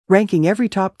Ranking every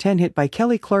top 10 hit by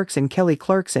Kelly Clarkson. Kelly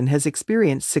Clarkson has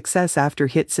experienced success after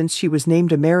hit since she was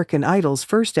named American Idol's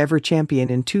first ever champion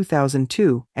in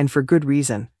 2002, and for good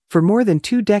reason. For more than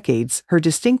 2 decades, her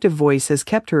distinctive voice has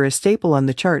kept her a staple on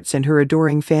the charts and her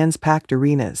adoring fans packed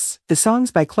arenas. The songs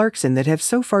by Clarkson that have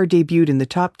so far debuted in the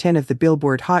top 10 of the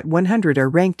Billboard Hot 100 are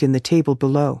ranked in the table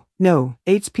below. No,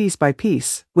 8's Piece by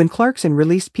Piece. When Clarkson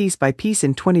released Piece by Piece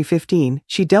in 2015,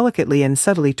 she delicately and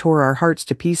subtly tore our hearts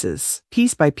to pieces.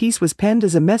 Piece by Piece was penned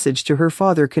as a message to her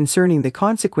father concerning the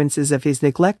consequences of his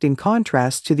neglect in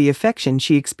contrast to the affection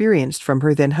she experienced from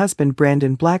her then-husband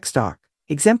Brandon Blackstock.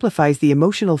 Exemplifies the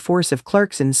emotional force of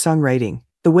Clarkson's songwriting.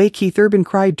 The way Keith Urban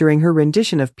cried during her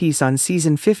rendition of Piece on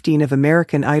season 15 of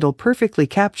American Idol perfectly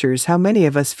captures how many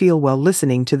of us feel while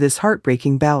listening to this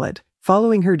heartbreaking ballad.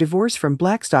 Following her divorce from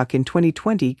Blackstock in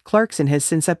 2020, Clarkson has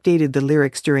since updated the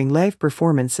lyrics during live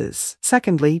performances.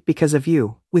 Secondly, Because of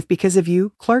You. With Because of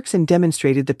You, Clarkson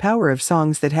demonstrated the power of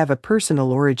songs that have a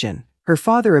personal origin. Her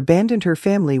father abandoned her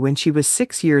family when she was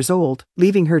 6 years old,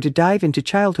 leaving her to dive into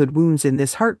childhood wounds in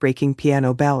this heartbreaking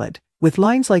piano ballad. With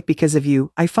lines like Because of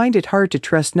You, I find it hard to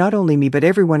trust not only me but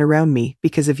everyone around me.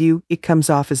 Because of You, it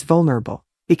comes off as vulnerable.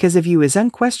 Because of You is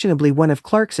unquestionably one of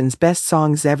Clarkson's best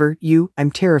songs ever. You,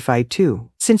 I'm Terrified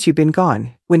Too. Since You've Been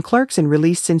Gone. When Clarkson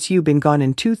released Since You've Been Gone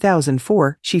in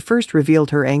 2004, she first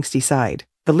revealed her angsty side.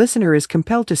 The listener is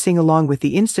compelled to sing along with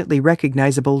the instantly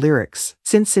recognizable lyrics.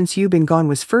 Since You've Been Gone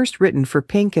was first written for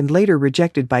Pink and later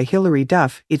rejected by Hilary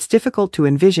Duff, it's difficult to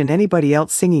envision anybody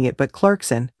else singing it but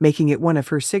Clarkson, making it one of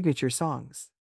her signature songs.